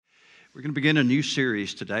We're going to begin a new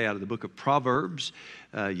series today out of the book of Proverbs.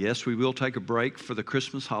 Yes, we will take a break for the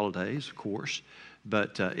Christmas holidays, of course.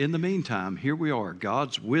 But in the meantime, here we are,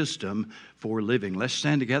 God's wisdom for living. Let's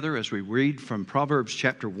stand together as we read from Proverbs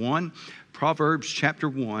chapter 1. Proverbs chapter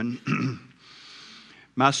 1.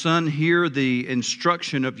 My son, hear the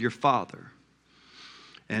instruction of your father,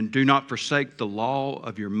 and do not forsake the law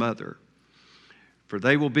of your mother. For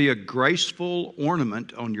they will be a graceful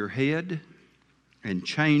ornament on your head, and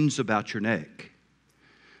chains about your neck.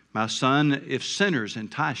 My son, if sinners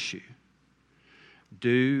entice you,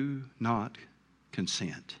 do not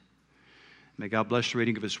consent. May God bless the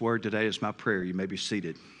reading of His Word today is my prayer. You may be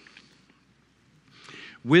seated.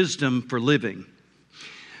 Wisdom for living.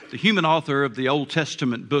 The human author of the Old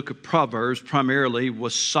Testament book of Proverbs primarily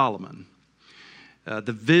was Solomon.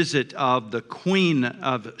 The visit of the Queen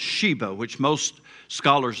of Sheba, which most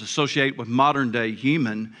scholars associate with modern-day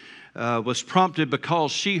human, was prompted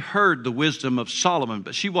because she heard the wisdom of Solomon,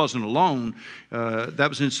 but she wasn't alone. That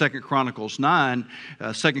was in 2 Chronicles 9.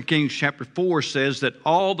 2 Kings chapter 4 says that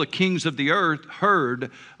all the kings of the earth heard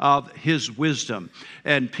of his wisdom.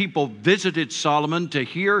 And people visited Solomon to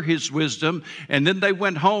hear his wisdom, and then they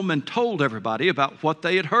went home and told everybody about what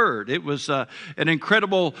they had heard. It was an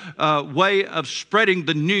incredible way of spreading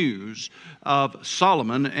the news of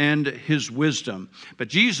Solomon and his wisdom. But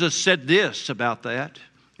Jesus said this about that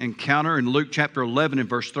encounter in Luke chapter 11 and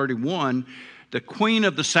verse 31. The queen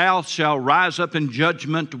of the south shall rise up in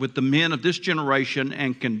judgment with the men of this generation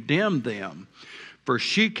and condemn them. For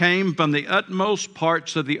she came from the utmost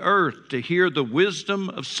parts of the earth to hear the wisdom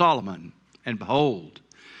of Solomon. And behold,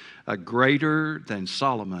 a greater than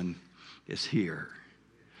Solomon is here.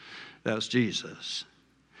 That was Jesus.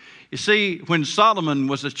 You see, when Solomon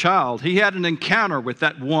was a child, he had an encounter with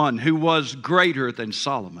that one who was greater than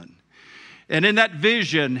Solomon. And in that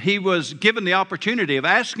vision, he was given the opportunity of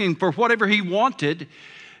asking for whatever he wanted,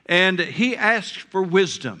 and he asked for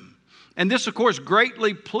wisdom. And this, of course,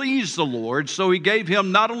 greatly pleased the Lord, so he gave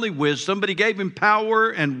him not only wisdom, but he gave him power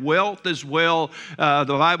and wealth as well. The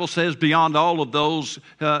Bible says, beyond all of those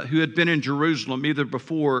who had been in Jerusalem, either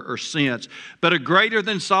before or since. But a greater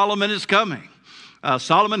than Solomon is coming.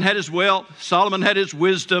 Solomon had his wealth, Solomon had his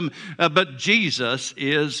wisdom, but Jesus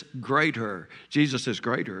is greater. Jesus is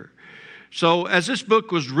greater. So as this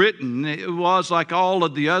book was written, it was like all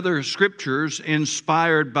of the other scriptures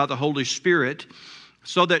inspired by the Holy Spirit,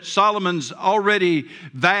 so that Solomon's already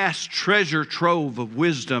vast treasure trove of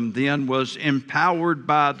wisdom then was empowered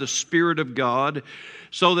by the Spirit of God,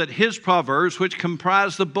 so that his Proverbs, which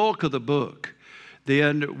comprise the bulk of the book,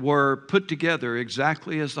 then were put together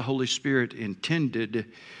exactly as the Holy Spirit intended.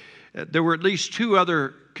 There were at least two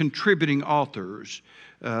other contributing authors,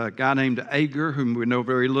 a guy named Agur, whom we know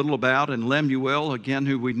very little about, and Lemuel, again,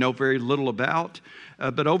 who we know very little about.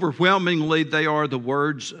 But overwhelmingly, they are the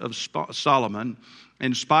words of Solomon,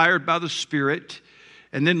 inspired by the Spirit,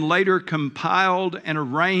 and then later compiled and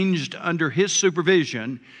arranged under his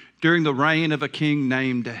supervision during the reign of a king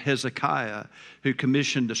named Hezekiah, who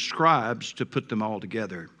commissioned the scribes to put them all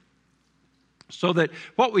together. So that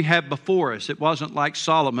what we have before us, it wasn't like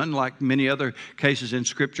Solomon, like many other cases in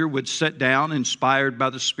Scripture, would sit down inspired by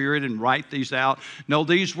the Spirit and write these out. No,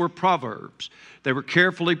 these were Proverbs. They were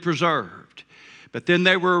carefully preserved. But then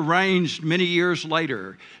they were arranged many years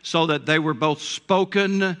later so that they were both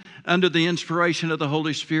spoken under the inspiration of the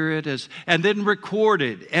Holy Spirit and then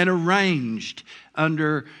recorded and arranged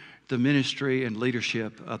under the ministry and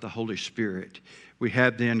leadership of the Holy Spirit. We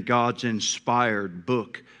have then God's inspired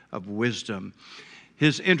book of wisdom.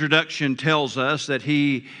 His introduction tells us that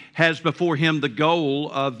he has before him the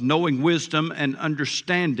goal of knowing wisdom and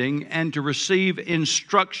understanding, and to receive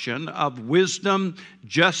instruction of wisdom,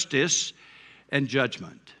 justice, and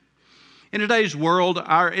judgment. In today's world,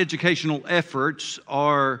 our educational efforts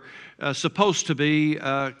are supposed to be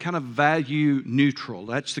kind of value neutral.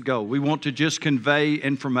 That's the goal. We want to just convey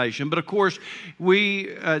information. But of course, we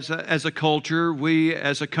as a culture, we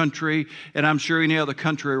as a country, and I'm sure any other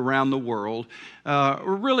country around the world, are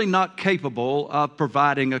really not capable of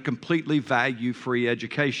providing a completely value-free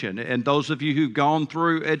education. And those of you who've gone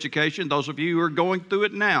through education, those of you who are going through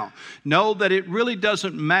it now, know that it really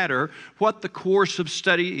doesn't matter what the course of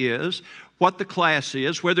study is, what the class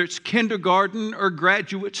is, whether it's kindergarten or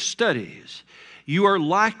graduate studies. You are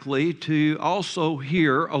likely to also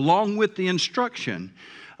hear, along with the instruction,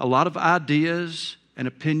 a lot of ideas and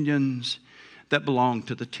opinions that belong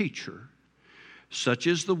to the teacher. Such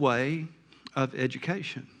is the way of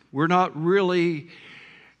education. We're not really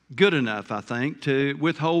good enough, I think, to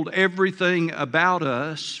withhold everything about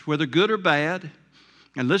us, whether good or bad,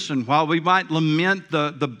 And listen, while we might lament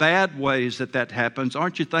the bad ways that happens,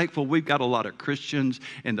 aren't you thankful we've got a lot of Christians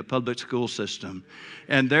in the public school system?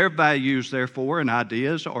 And their values, therefore, and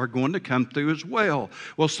ideas are going to come through as well.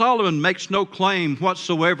 Well, Solomon makes no claim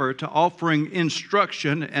whatsoever to offering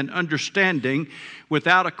instruction and understanding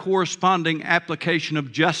without a corresponding application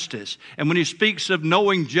of justice. And when he speaks of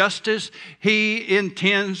knowing justice, he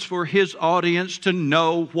intends for his audience to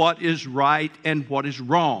know what is right and what is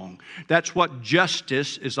wrong. That's what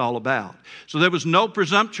justice is all about. So there was no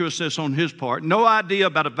presumptuousness on his part, no idea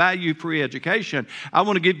about a value-free education. I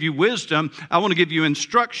want to give you wisdom. I want to give you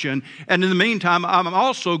instruction. And in the meantime, I'm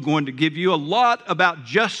also going to give you a lot about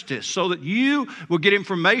justice so that you will get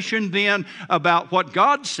information then about what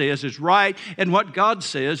God says is right and what God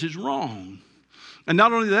says is wrong. And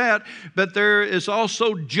not only that, but there is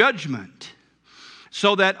also judgment.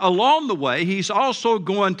 So that along the way, he's also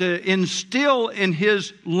going to instill in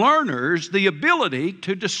his learners the ability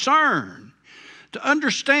to discern, to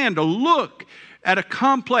understand, to look at a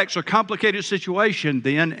complex or complicated situation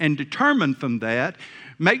then and determine from that,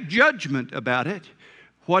 make judgment about it,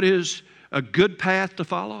 what is a good path to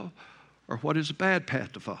follow or what is a bad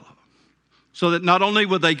path to follow. So that not only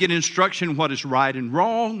will they get instruction what is right and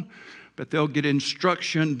wrong, but they'll get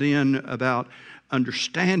instruction then about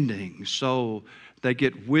understanding. So they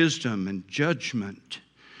get wisdom and judgment,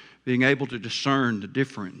 being able to discern the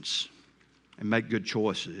difference and make good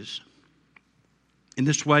choices. In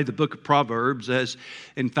this way, the book of Proverbs, as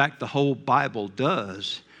in fact the whole Bible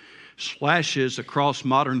does, slashes across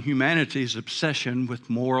modern humanity's obsession with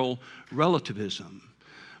moral relativism.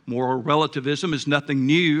 Moral relativism is nothing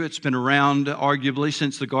new. It's been around arguably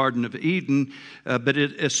since the Garden of Eden, but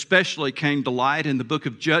it especially came to light in the book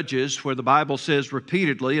of Judges, where the Bible says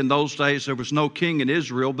repeatedly, in those days there was no king in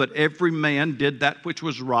Israel, but every man did that which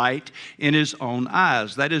was right in his own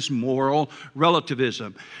eyes. That is moral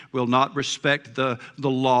relativism. Will not respect the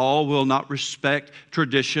law, will not respect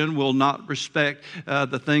tradition, will not respect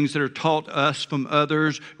the things that are taught us from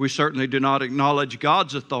others. We certainly do not acknowledge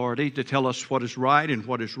God's authority to tell us what is right and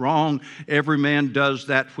what is wrong. Every man does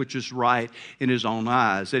that which is right in his own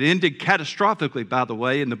eyes. It ended catastrophically, by the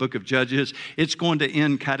way, in the book of Judges. It's going to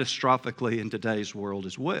end catastrophically in today's world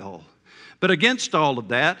as well. But against all of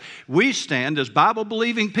that, we stand as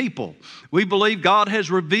Bible-believing people. We believe God has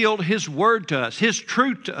revealed His Word to us, His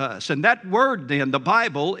truth to us. And that Word then, the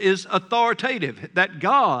Bible, is authoritative. That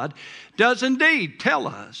God does indeed tell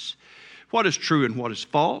us what is true and what is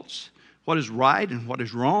false, what is right and what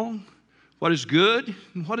is wrong, what is good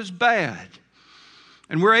and what is bad.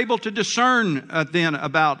 And we're able to discern then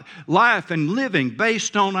about life and living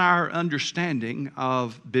based on our understanding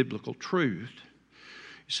of biblical truth.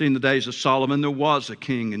 You see, in the days of Solomon, there was a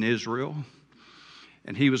king in Israel,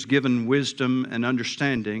 and he was given wisdom and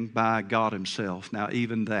understanding by God Himself. Now,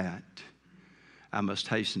 even that, I must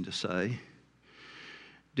hasten to say,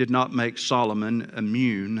 did not make Solomon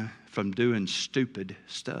immune from doing stupid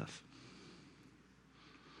stuff.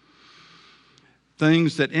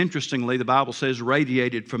 Things that, interestingly, the Bible says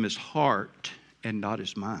radiated from his heart and not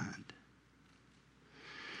his mind.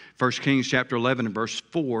 1 Kings chapter 11 and verse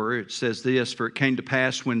 4, it says this, "For it came to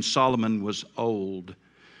pass when Solomon was old,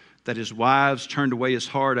 that his wives turned away his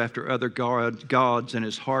heart after other gods, and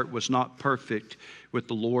his heart was not perfect with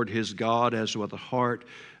the Lord his God, as was the heart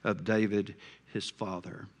of David his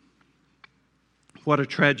father." What a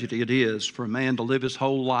tragedy it is for a man to live his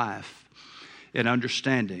whole life in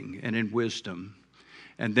understanding and in wisdom,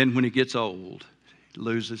 and then when he gets old, he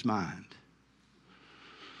loses his mind.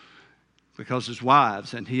 Because his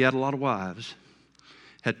wives, and he had a lot of wives,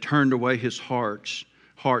 had turned away his heart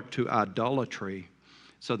to idolatry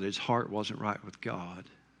so that his heart wasn't right with God.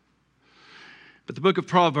 But the book of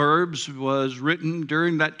Proverbs was written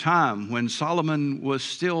during that time when Solomon was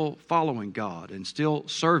still following God and still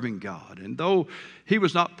serving God. And though he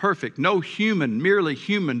was not perfect, no merely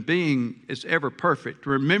human being is ever perfect.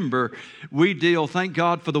 Remember, we deal, thank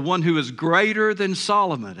God, for the one who is greater than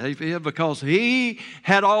Solomon, because he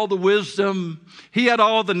had all the wisdom, he had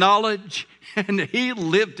all the knowledge, and he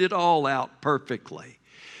lived it all out perfectly.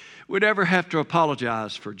 We never have to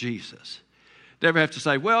apologize for Jesus. Never have to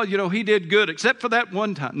say, well, he did good except for that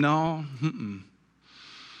one time. No.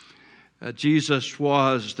 Jesus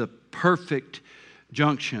was the perfect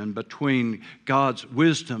junction between God's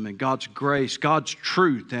wisdom and God's grace, God's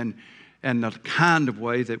truth, and the kind of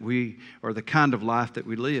way that the kind of life that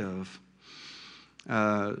we live.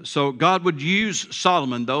 So God would use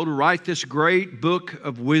Solomon, though, to write this great book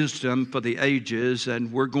of wisdom for the ages,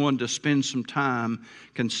 and we're going to spend some time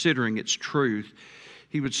considering its truth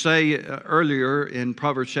He would say earlier in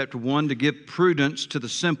Proverbs chapter 1 to give prudence to the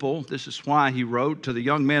simple. This is why he wrote, to the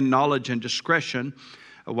young man knowledge and discretion.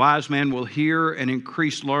 A wise man will hear and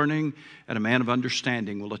increase learning, and a man of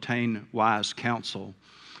understanding will attain wise counsel.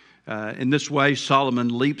 In this way,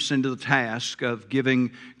 Solomon leaps into the task of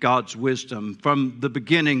giving God's wisdom. From the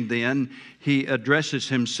beginning, then, he addresses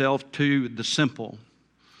himself to the simple.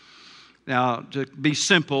 Now, to be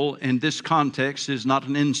simple in this context is not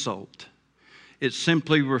an insult. It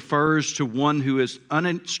simply refers to one who is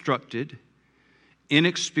uninstructed,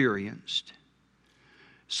 inexperienced,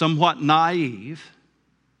 somewhat naive,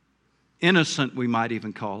 innocent, we might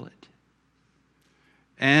even call it,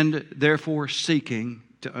 and therefore seeking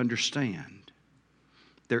to understand.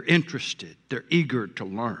 They're interested, they're eager to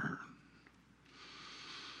learn.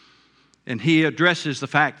 And he addresses the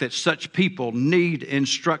fact that such people need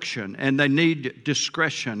instruction and they need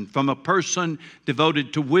discretion from a person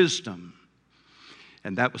devoted to wisdom.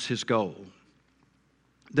 And that was his goal.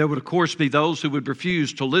 There would, of course, be those who would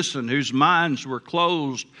refuse to listen, whose minds were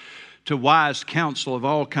closed to wise counsel of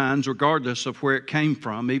all kinds, regardless of where it came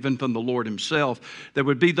from, even from the Lord himself. There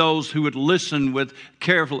would be those who would listen with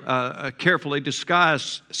carefully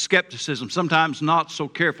disguised skepticism, sometimes not so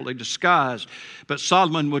carefully disguised. But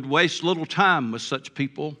Solomon would waste little time with such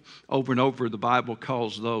people. Over and over, the Bible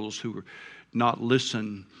calls those who would not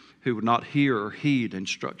listen, who would not hear or heed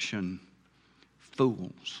instruction,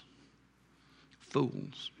 fools.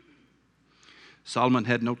 Fools. Solomon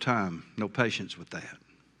had no time, no patience with that.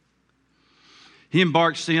 He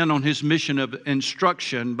embarks then on his mission of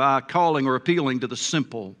instruction by calling or appealing to the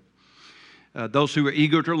simple, those who are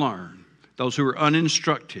eager to learn, those who are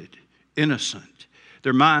uninstructed, innocent.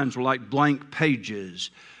 Their minds were like blank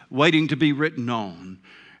pages waiting to be written on,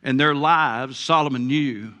 and their lives, Solomon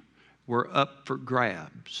knew, were up for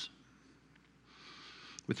grabs.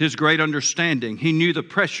 With his great understanding, he knew the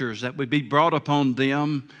pressures that would be brought upon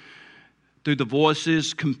them through the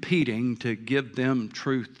voices competing to give them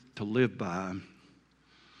truth to live by.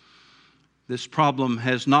 This problem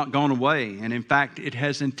has not gone away, and in fact, it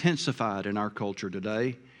has intensified in our culture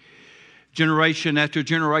today. Generation after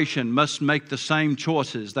generation must make the same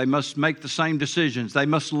choices. They must make the same decisions. They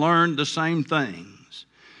must learn the same things.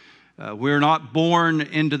 We're not born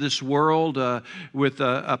into this world with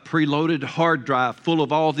a preloaded hard drive full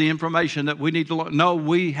of all the information that we need to learn. No,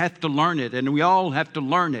 we have to learn it, and we all have to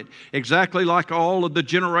learn it, exactly like all of the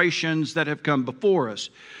generations that have come before us.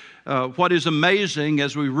 What is amazing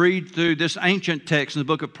as we read through this ancient text in the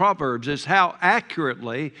book of Proverbs is how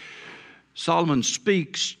accurately Solomon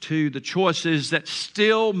speaks to the choices that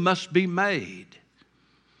still must be made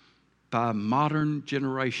by modern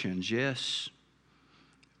generations. Yes,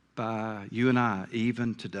 by you and I,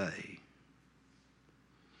 even today.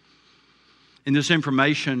 In this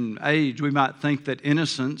information age, we might think that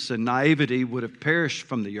innocence and naivety would have perished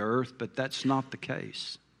from the earth, but that's not the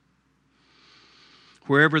case.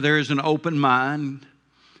 Wherever there is an open mind,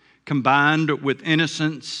 combined with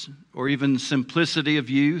innocence or even simplicity of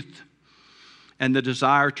youth and the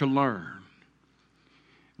desire to learn,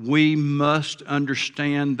 we must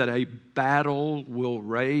understand that a battle will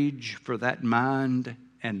rage for that mind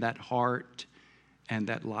and that heart and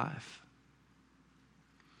that life.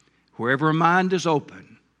 Wherever a mind is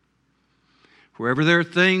open, wherever there are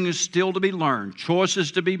things still to be learned,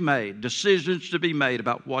 choices to be made, decisions to be made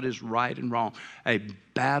about what is right and wrong, a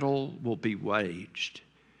battle will be waged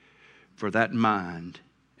for that mind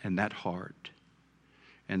and that heart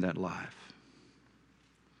and that life.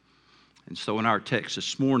 And so in our text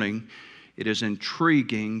this morning, it is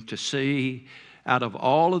intriguing to see out of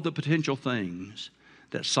all of the potential things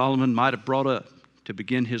that Solomon might have brought up to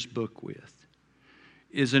begin his book with.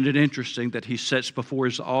 Isn't it interesting that he sets before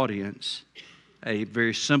his audience a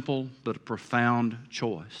very simple but profound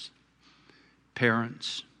choice?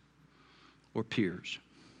 Parents or peers?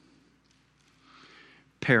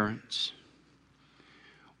 Parents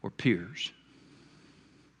or peers?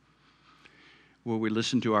 Will we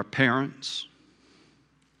listen to our parents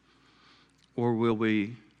or will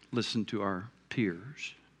we listen to our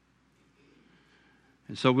peers?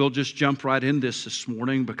 And so we'll just jump right in this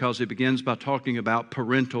morning because he begins by talking about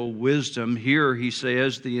parental wisdom. Here he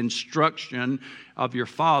says, the instruction of your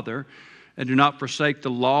father, and do not forsake the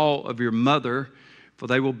law of your mother, for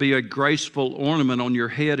they will be a graceful ornament on your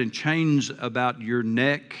head and chains about your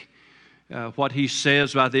neck. What he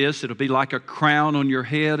says by this, it'll be like a crown on your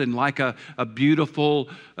head and like a beautiful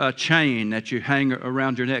chain that you hang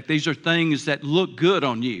around your neck. These are things that look good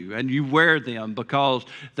on you, and you wear them because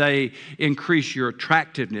they increase your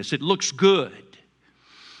attractiveness. It looks good.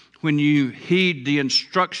 when you heed the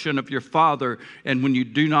instruction of your father, and when you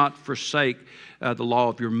do not forsake the law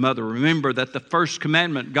of your mother. Remember that the first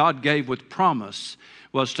commandment God gave with promise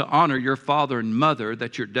was to honor your father and mother,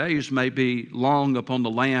 that your days may be long upon the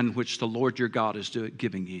land which the Lord your God is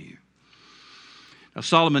giving you. Now,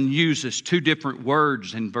 Solomon uses two different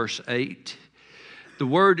words in verse 8. The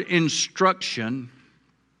word instruction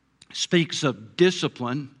speaks of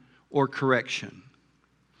discipline or correction.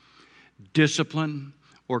 Discipline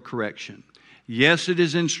or correction. Yes, it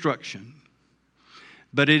is instruction,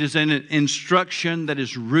 but it is an instruction that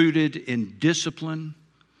is rooted in discipline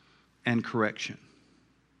and correction.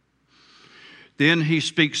 Then he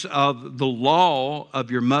speaks of the law of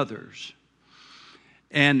your mothers.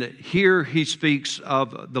 And here he speaks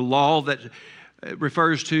of the law that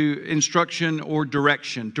refers to instruction or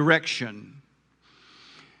direction. Direction.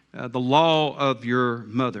 The law of your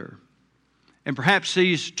mother. And perhaps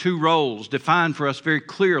these two roles define for us very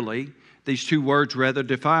clearly, these two words rather,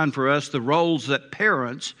 define for us the roles that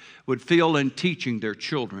parents would feel in teaching their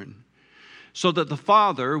children. So that the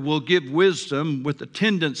father will give wisdom with a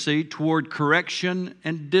tendency toward correction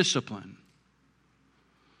and discipline.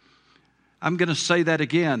 I'm going to say that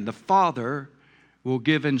again. The father will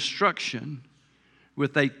give instruction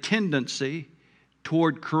with a tendency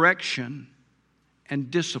toward correction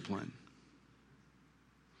and discipline.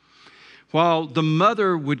 While the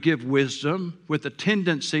mother would give wisdom with a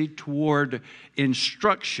tendency toward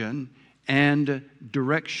instruction and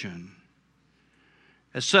direction.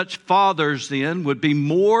 As such, fathers then would be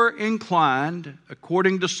more inclined,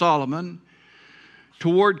 according to Solomon,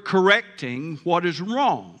 toward correcting what is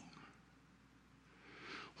wrong,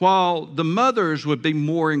 while the mothers would be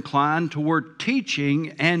more inclined toward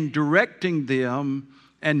teaching and directing them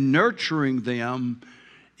and nurturing them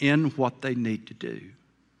in what they need to do.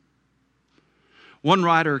 One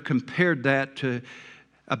writer compared that to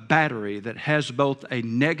a battery that has both a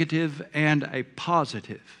negative and a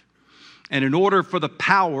positive. And in order for the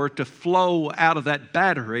power to flow out of that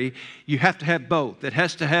battery, you have to have both. It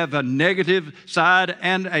has to have a negative side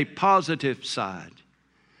and a positive side.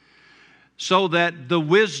 So that the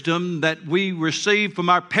wisdom that we receive from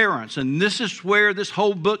our parents, and this is where this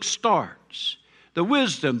whole book starts, the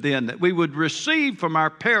wisdom then that we would receive from our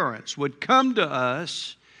parents would come to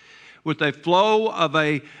us with a flow of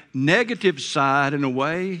a negative side in a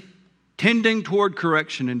way, tending toward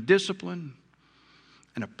correction and discipline,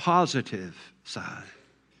 and a positive side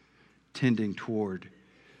tending toward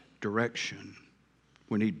direction.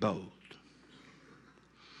 We need both.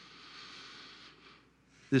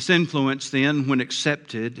 This influence then, when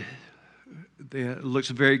accepted, looks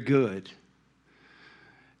very good.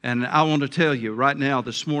 And I want to tell you right now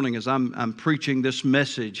this morning as I'm preaching this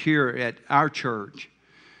message here at our church,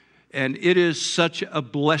 and it is such a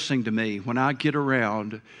blessing to me when I get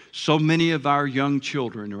around so many of our young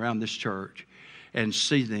children around this church and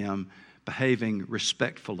see them behaving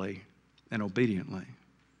respectfully and obediently.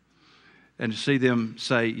 And to see them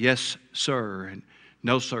say, yes, sir, and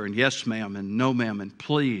no, sir, and yes, ma'am, and no, ma'am, and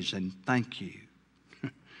please, and thank you.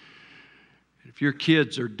 If your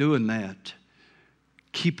kids are doing that,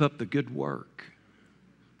 keep up the good work.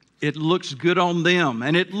 It looks good on them,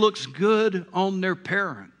 and it looks good on their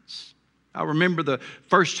parents. I remember the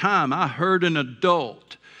first time I heard an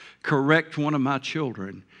adult correct one of my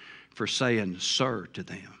children for saying sir to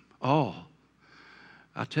them. Oh,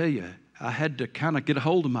 I tell you, I had to kind of get a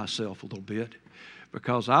hold of myself a little bit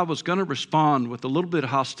because I was going to respond with a little bit of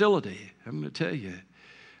hostility. I'm going to tell you,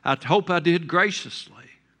 I hope I did graciously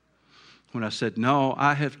when I said, no,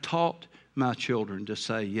 I have taught my children to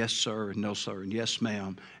say yes, sir, and no, sir, and yes,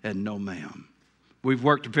 ma'am, and no, ma'am. We've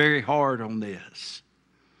worked very hard on this,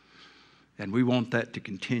 and we want that to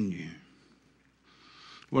continue.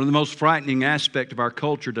 One of the most frightening aspects of our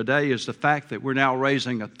culture today is the fact that we're now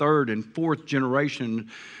raising a third and fourth generation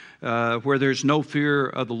where there's no fear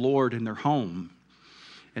of the Lord in their home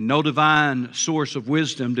and no divine source of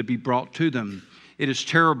wisdom to be brought to them. It is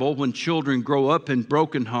terrible when children grow up in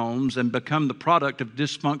broken homes and become the product of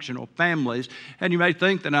dysfunctional families. And you may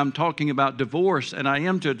think that I'm talking about divorce, and I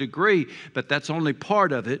am to a degree, but that's only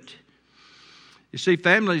part of it. You see,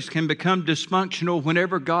 families can become dysfunctional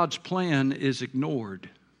whenever God's plan is ignored.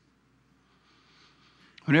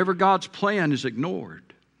 Whenever God's plan is ignored.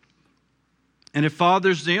 And if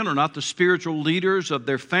fathers then are not the spiritual leaders of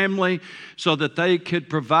their family so that they could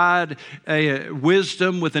provide a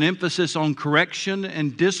wisdom with an emphasis on correction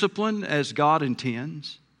and discipline as God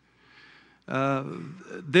intends,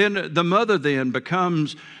 then the mother then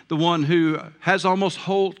becomes the one who has almost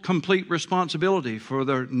complete responsibility for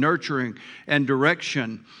the nurturing and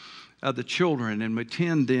direction of the children. And we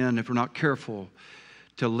tend then, if we're not careful,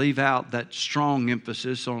 to leave out that strong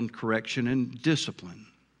emphasis on correction and discipline.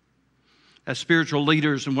 As spiritual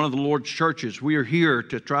leaders in one of the Lord's churches, we are here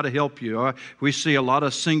to try to help you. We see a lot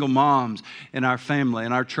of single moms in our family,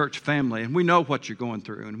 in our church family, and we know what you're going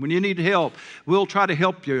through. And when you need help, we'll try to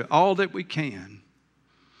help you all that we can.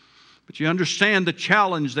 But you understand the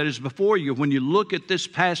challenge that is before you when you look at this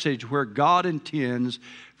passage where God intends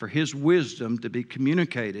for His wisdom to be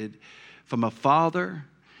communicated from a father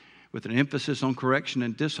with an emphasis on correction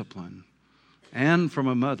and discipline, and from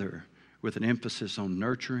a mother with an emphasis on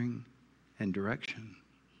nurturing and direction.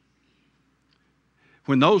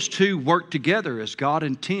 When those two work together as God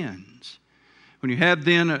intends, when you have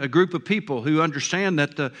then a group of people who understand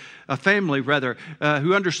that a family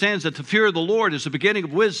who understands that the fear of the Lord is the beginning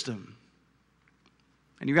of wisdom,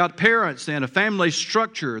 and you've got parents then, a family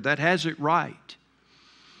structure that has it right,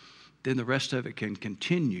 then the rest of it can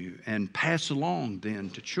continue and pass along then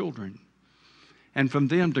to children, and from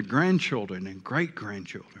them to grandchildren and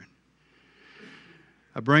great-grandchildren.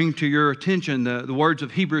 I bring to your attention the words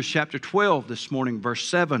of Hebrews chapter 12 this morning, verse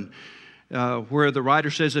 7, where the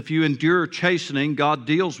writer says, "If you endure chastening, God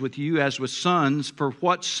deals with you as with sons. For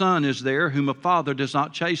what son is there whom a father does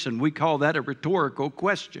not chasten?" We call that a rhetorical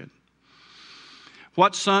question.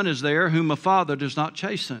 What son is there whom a father does not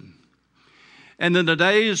chasten? And in the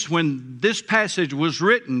days when this passage was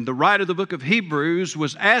written, the writer of the book of Hebrews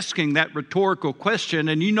was asking that rhetorical question.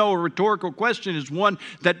 And you know, a rhetorical question is one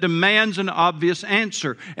that demands an obvious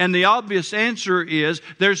answer. And the obvious answer is,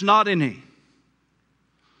 there's not any.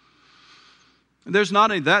 There's not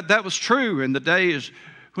any. That was true in the days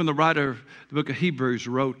when the writer of the book of Hebrews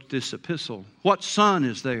wrote this epistle. What son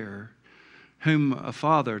is there whom a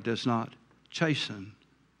father does not chasten?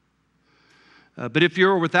 But if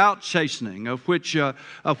you're without chastening, of which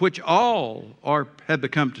all have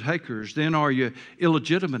become takers, then are you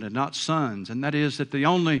illegitimate and not sons? And that is that the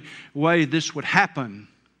only way this would happen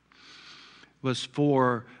was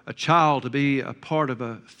for a child to be a part of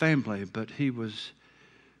a family, but he was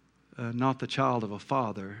not the child of a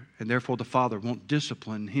father, and therefore the father won't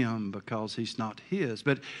discipline him because he's not his.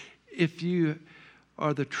 But if you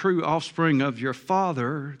are the true offspring of your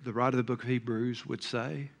father, the writer of the book of Hebrews would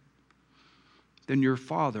say, then your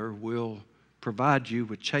father will provide you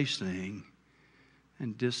with chastening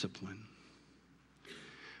and discipline.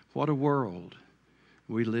 What a world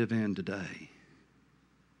we live in today.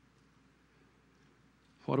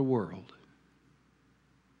 What a world.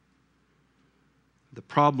 The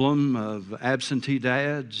problem of absentee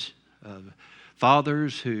dads, of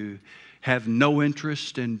fathers who have no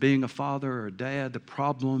interest in being a father or a dad, the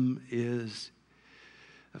problem is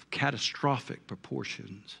of catastrophic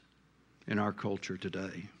proportions in our culture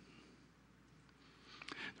today.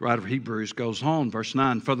 The writer of Hebrews goes on, verse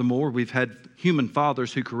 9, "Furthermore, we've had human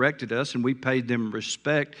fathers who corrected us, and we paid them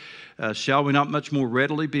respect. Shall we not much more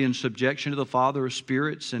readily be in subjection to the Father of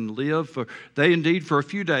spirits and live? For they indeed for a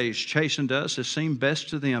few days chastened us as seemed best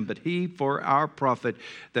to them, but He for our profit,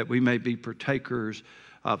 that we may be partakers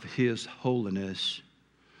of His holiness."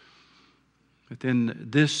 Within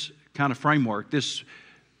this kind of framework, this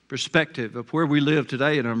perspective of where we live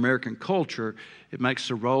today in American culture, it makes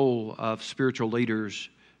the role of spiritual leaders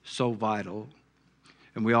so vital.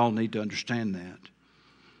 And we all need to understand that.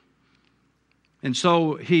 And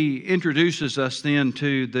so he introduces us then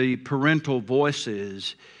to the parental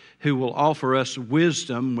voices who will offer us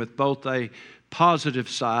wisdom with both a positive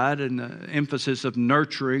side and the emphasis of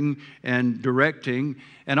nurturing and directing,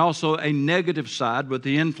 and also a negative side with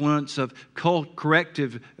the influence of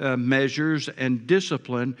corrective measures and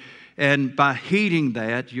discipline. And by heeding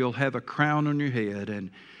that, you'll have a crown on your head and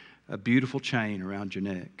a beautiful chain around your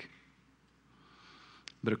neck.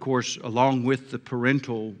 But of course, along with the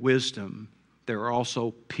parental wisdom, there are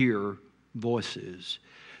also peer voices.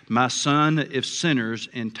 "My son, if sinners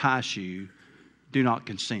entice you, do not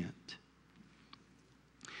consent."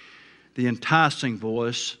 The enticing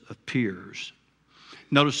voice of peers.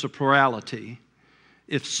 Notice the plurality.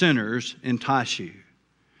 If sinners entice you.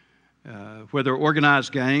 Whether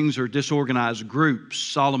organized gangs or disorganized groups,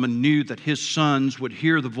 Solomon knew that his sons would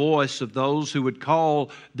hear the voice of those who would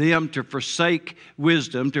call them to forsake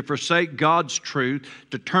wisdom, to forsake God's truth,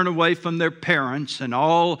 to turn away from their parents and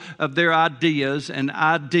all of their ideas and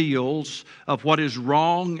ideals of what is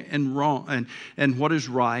wrong and what is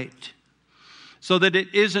right. So that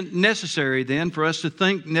it isn't necessary then for us to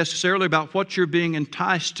think necessarily about what you're being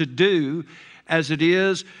enticed to do as it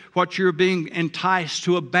is what you're being enticed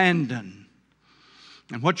to abandon.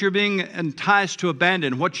 And what you're being enticed to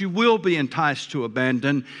abandon, what you will be enticed to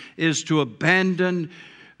abandon, is to abandon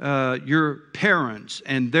your parents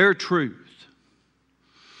and their truth.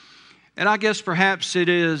 And I guess perhaps it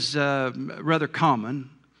is rather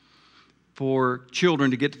common for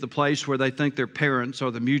children to get to the place where they think their parents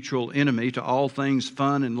are the mutual enemy to all things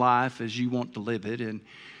fun in life as you want to live it. And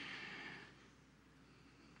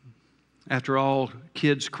after all,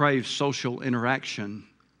 kids crave social interaction.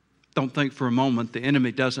 Don't think for a moment the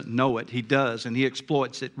enemy doesn't know it. He does, and he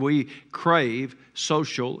exploits it. We crave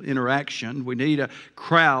social interaction. We need a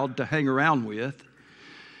crowd to hang around with.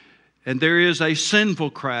 And there is a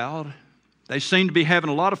sinful crowd. They seem to be having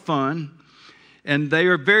a lot of fun, and they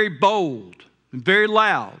are very bold and very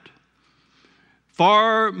loud.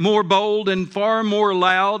 Far more bold and far more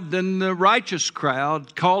loud than the righteous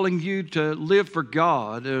crowd calling you to live for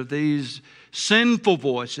God, or these sinful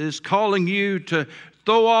voices calling you to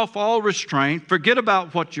throw off all restraint, forget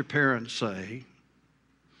about what your parents say.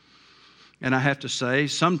 And I have to say,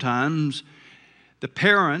 sometimes the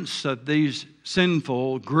parents of these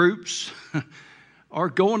sinful groups are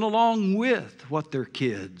going along with what their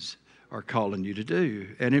kids are calling you to do,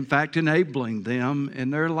 and in fact enabling them in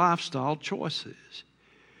their lifestyle choices.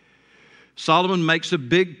 Solomon makes a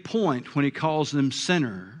big point when he calls them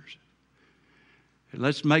sinners. And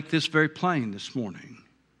let's make this very plain this morning.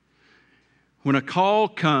 When a call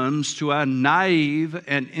comes to a naive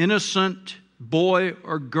and innocent boy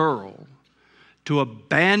or girl to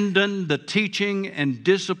abandon the teaching and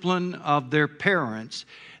discipline of their parents,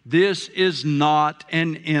 this is not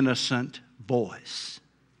an innocent voice.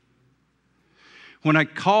 When a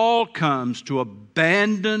call comes to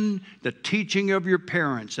abandon the teaching of your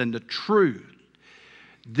parents and the truth,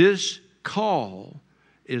 this call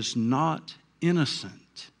is not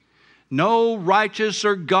innocent. No righteous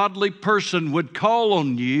or godly person would call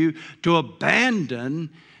on you to abandon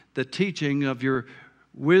the teaching of your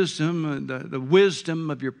wisdom, the wisdom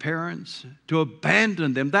of your parents, to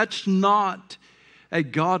abandon them. That's not a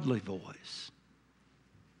godly voice.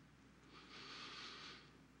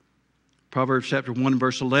 Proverbs chapter 1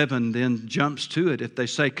 verse 11 then jumps to it. If they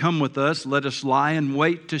say, "Come with us, let us lie in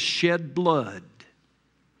wait to shed blood.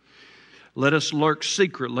 Let us lurk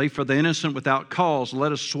secretly for the innocent without cause.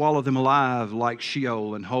 Let us swallow them alive like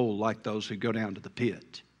Sheol and whole like those who go down to the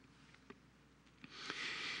pit."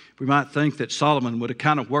 We might think that Solomon would have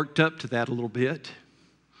kind of worked up to that a little bit,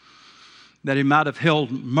 that he might have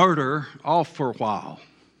held murder off for a while.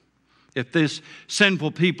 If this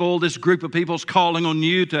sinful people, this group of people is calling on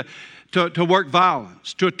you to work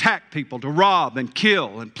violence, to attack people, to rob and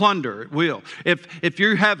kill and plunder at will. If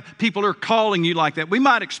you have people who are calling you like that, we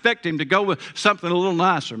might expect him to go with something a little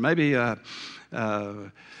nicer. Maybe if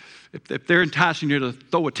they're enticing you to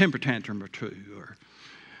throw a temper tantrum or two, or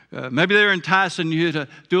maybe they're enticing you to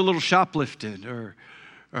do a little shoplifting, or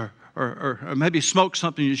maybe smoke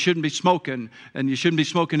something you shouldn't be smoking, and you shouldn't be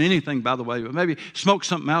smoking anything, by the way, but maybe smoke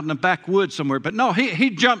something out in the backwoods somewhere. But no, he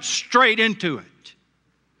jumped straight into it.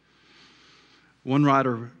 One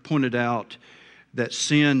writer pointed out that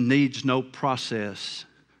sin needs no process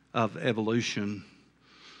of evolution.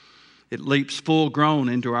 It leaps full grown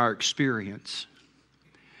into our experience.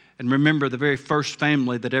 And remember, the very first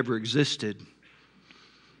family that ever existed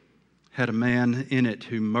had a man in it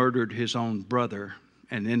who murdered his own brother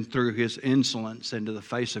and then threw his insolence into the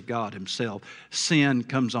face of God himself. Sin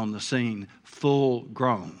comes on the scene full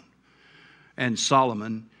grown. And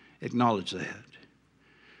Solomon acknowledged that.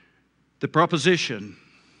 The proposition,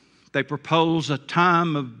 they propose a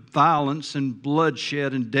time of violence and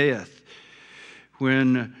bloodshed and death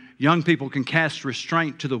when young people can cast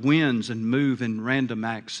restraint to the winds and move in random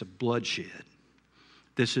acts of bloodshed.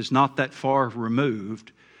 This is not that far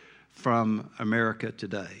removed from America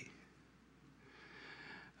today.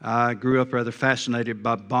 I grew up rather fascinated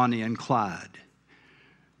by Bonnie and Clyde.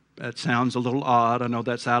 That sounds a little odd. I know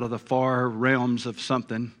that's out of the far realms of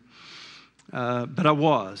something. But I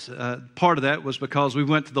was. Part of that was because we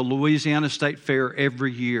went to the Louisiana State Fair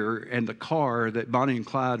every year, and the car that Bonnie and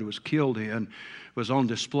Clyde was killed in was on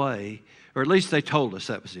display, or at least they told us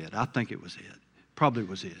that was it. I think it was it. Probably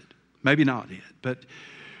was it. Maybe not it. But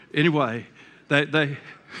anyway, they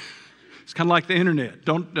it's kind of like the internet.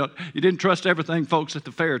 You didn't trust everything folks at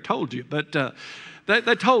the fair told you, but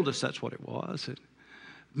they told us that's what it was. And,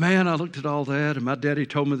 man, I looked at all that, and my daddy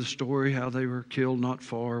told me the story how they were killed not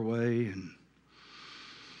far away,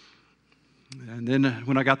 and then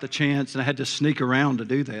when I got the chance, and I had to sneak around to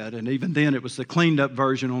do that, and even then it was the cleaned up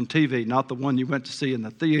version on TV, not the one you went to see in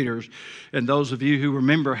the theaters. And those of you who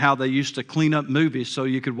remember how they used to clean up movies so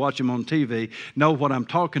you could watch them on TV know what I'm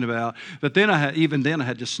talking about. But then I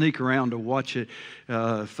had to sneak around to watch it.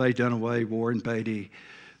 Faye Dunaway, Warren Beatty,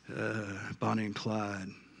 Bonnie and Clyde.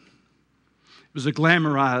 It was a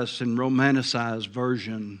glamorized and romanticized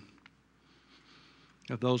version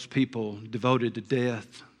of those people devoted to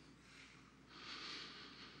death.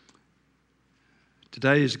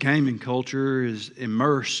 Today's gaming culture is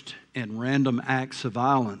immersed in random acts of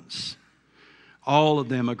violence, all of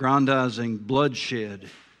them aggrandizing bloodshed.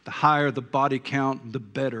 The higher the body count, the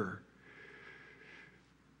better.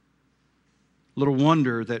 Little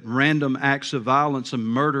wonder that random acts of violence and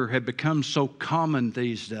murder have become so common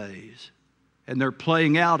these days. And they're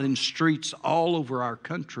playing out in streets all over our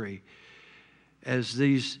country, as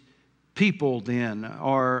these people then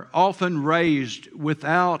are often raised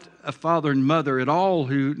without a father and mother at all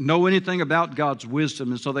who know anything about God's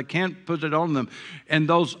wisdom, and so they can't put it on them. And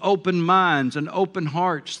those open minds and open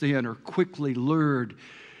hearts then are quickly lured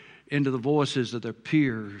into the voices of their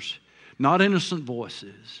peers, not innocent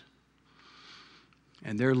voices.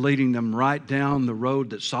 And they're leading them right down the road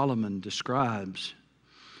that Solomon describes.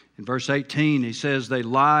 In verse 18, he says, they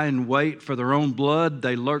lie in wait for their own blood.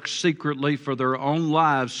 They lurk secretly for their own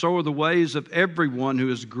lives. So are the ways of everyone who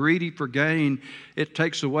is greedy for gain. It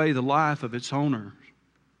takes away the life of its owner.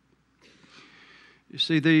 You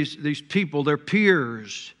see, these people, their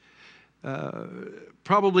peers,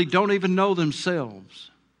 probably don't even know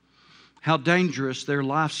themselves how dangerous their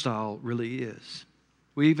lifestyle really is.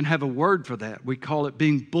 We even have a word for that. We call it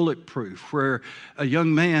being bulletproof, where a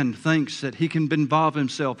young man thinks that he can involve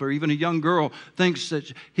himself, or even a young girl thinks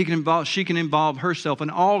that she can involve herself in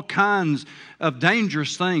all kinds of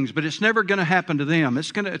dangerous things, but it's never going to happen to them.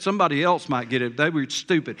 Somebody else might get it. They were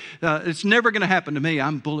stupid. It's never going to happen to me.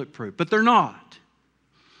 I'm bulletproof. But they're not.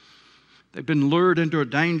 They've been lured into a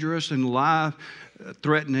dangerous and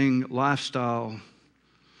life-threatening lifestyle.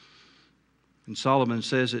 And Solomon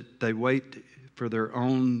says that they wait for their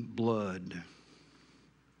own blood.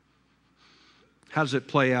 How does it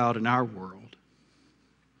play out in our world?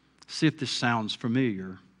 See if this sounds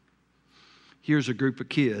familiar. Here's a group of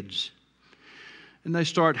kids, and they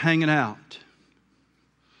start hanging out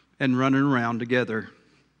and running around together.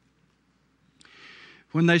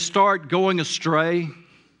 When they start going astray,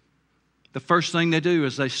 the first thing they do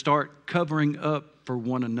is they start covering up for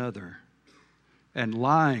one another and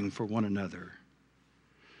lying for one another.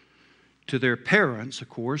 To their parents, of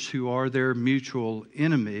course, who are their mutual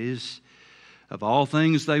enemies of all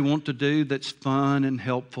things they want to do that's fun and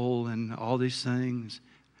helpful and all these things.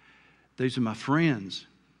 These are my friends.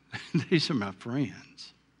 These are my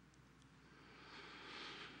friends.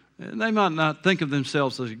 And they might not think of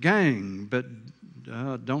themselves as a gang, but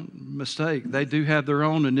don't mistake, they do have their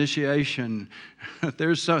own initiation.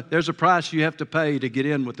 There's a price you have to pay to get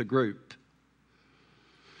in with the group.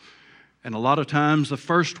 And a lot of times the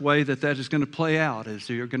first way that is going to play out is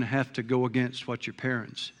you're going to have to go against what your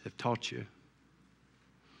parents have taught you.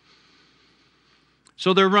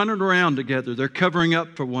 So they're running around together. They're covering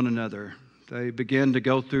up for one another. They begin to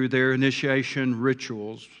go through their initiation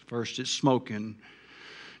rituals. First it's smoking.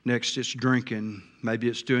 Next it's drinking. Maybe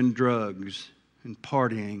it's doing drugs and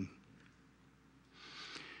partying.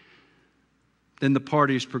 Then the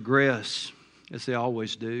parties progress, as they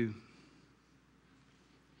always do.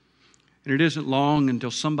 And it isn't long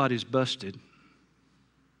until somebody's busted.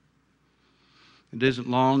 It isn't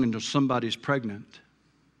long until somebody's pregnant.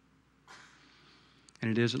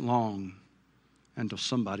 And it isn't long until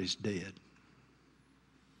somebody's dead.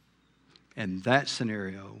 And that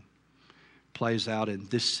scenario plays out in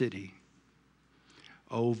this city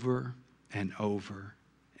over and over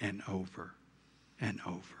and over and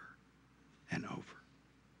over and over.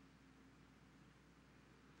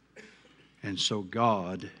 And so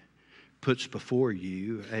God puts before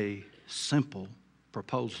you a simple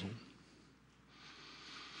proposal.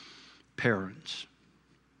 Parents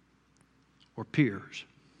or peers.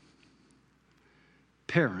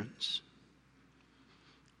 Parents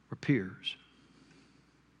or peers.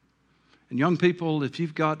 And young people, if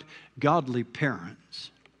you've got godly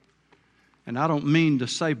parents, and I don't mean to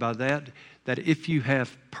say by that if you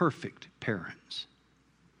have perfect parents,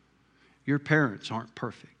 your parents aren't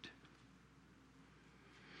perfect.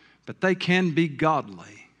 But they can be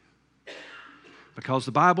godly, because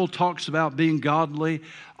the Bible talks about being godly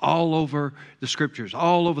all over the Scriptures,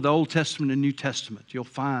 all over the Old Testament and New Testament. You'll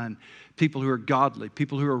find people who are godly,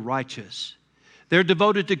 people who are righteous. They're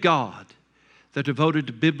devoted to God. They're devoted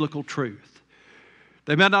to biblical truth.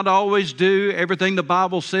 They may not always do everything the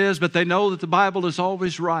Bible says, but they know that the Bible is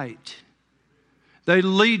always right. They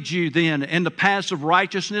lead you then in the paths of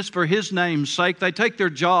righteousness for His name's sake. They take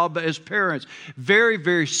their job as parents very,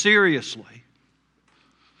 very seriously.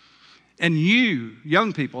 And you,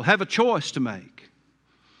 young people, have a choice to make.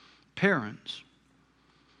 Parents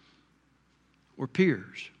or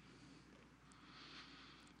peers.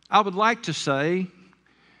 I would like to say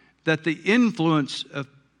that the influence of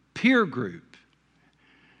peer group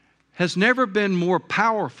has never been more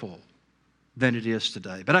powerful than it is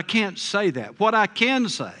today. But I can't say that. What I can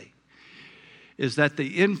say is that the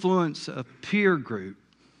influence of peer group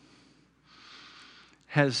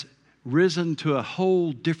has risen to a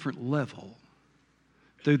whole different level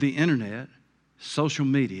through the internet, social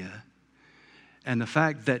media, and the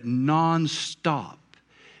fact that nonstop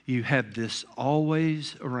you have this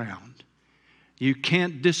always around. You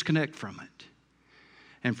can't disconnect from it.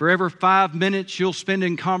 And for every 5 minutes you'll spend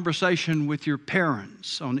in conversation with your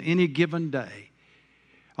parents on any given day,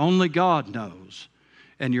 only God knows,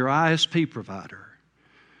 and your ISP provider,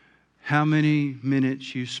 how many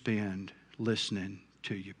minutes you spend listening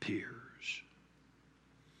to your peers.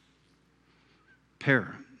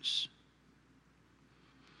 Parents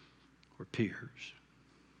or peers.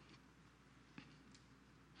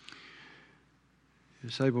 You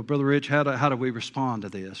say, well, Brother Rich, how do we respond to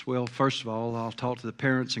this? Well, first of all, I'll talk to the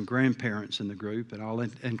parents and grandparents in the group, and I'll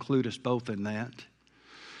include us both in that.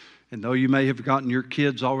 And though you may have gotten your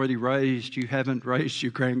kids already raised, you haven't raised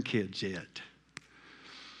your grandkids yet.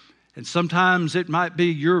 And sometimes it might be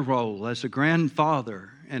your role as a grandfather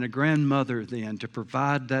and a grandmother then to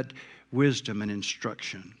provide that wisdom and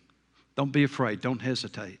instruction. Don't be afraid. Don't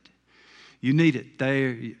hesitate. You need it.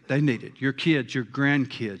 They need it. Your kids, your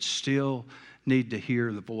grandkids still need to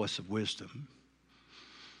hear the voice of wisdom.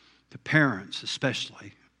 The parents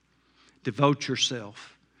especially, devote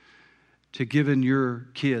yourself to giving your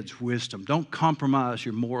kids wisdom. Don't compromise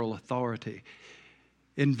your moral authority.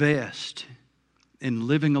 Invest in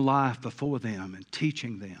living a life before them and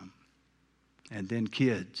teaching them. And then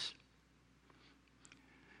kids,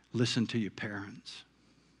 listen to your parents.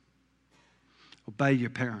 Obey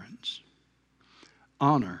your parents.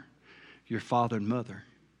 Honor your father and mother,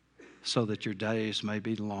 so that your days may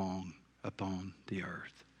be long upon the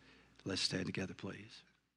earth. Let's stand together, please.